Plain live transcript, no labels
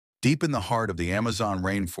Deep in the heart of the Amazon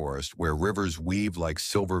rainforest, where rivers weave like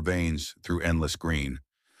silver veins through endless green,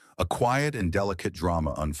 a quiet and delicate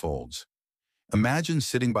drama unfolds. Imagine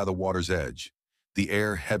sitting by the water's edge, the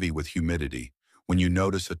air heavy with humidity, when you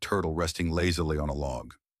notice a turtle resting lazily on a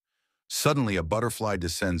log. Suddenly, a butterfly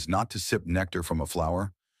descends not to sip nectar from a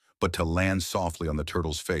flower, but to land softly on the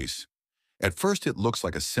turtle's face. At first, it looks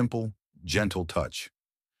like a simple, gentle touch.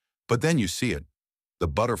 But then you see it. The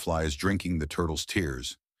butterfly is drinking the turtle's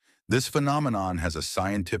tears. This phenomenon has a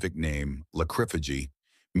scientific name, lacryphagy,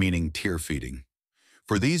 meaning tear feeding.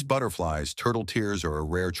 For these butterflies, turtle tears are a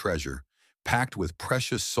rare treasure, packed with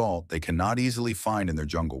precious salt they cannot easily find in their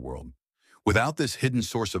jungle world. Without this hidden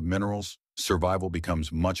source of minerals, survival becomes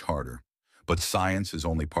much harder. But science is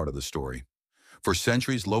only part of the story. For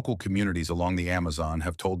centuries, local communities along the Amazon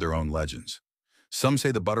have told their own legends. Some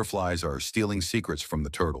say the butterflies are stealing secrets from the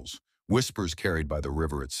turtles, whispers carried by the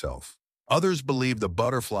river itself. Others believe the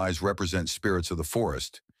butterflies represent spirits of the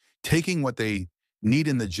forest, taking what they need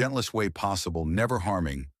in the gentlest way possible, never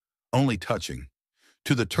harming, only touching.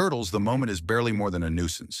 To the turtles, the moment is barely more than a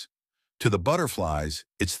nuisance. To the butterflies,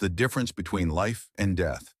 it's the difference between life and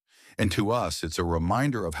death. And to us, it's a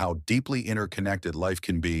reminder of how deeply interconnected life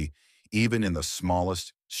can be, even in the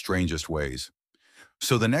smallest, strangest ways.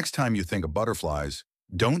 So the next time you think of butterflies,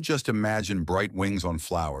 don't just imagine bright wings on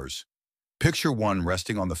flowers. Picture one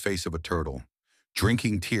resting on the face of a turtle,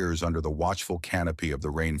 drinking tears under the watchful canopy of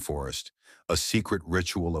the rainforest, a secret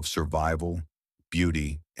ritual of survival,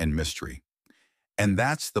 beauty, and mystery. And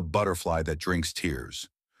that's the butterfly that drinks tears,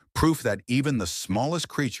 proof that even the smallest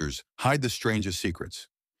creatures hide the strangest secrets.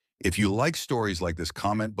 If you like stories like this,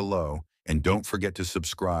 comment below, and don't forget to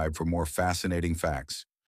subscribe for more fascinating facts.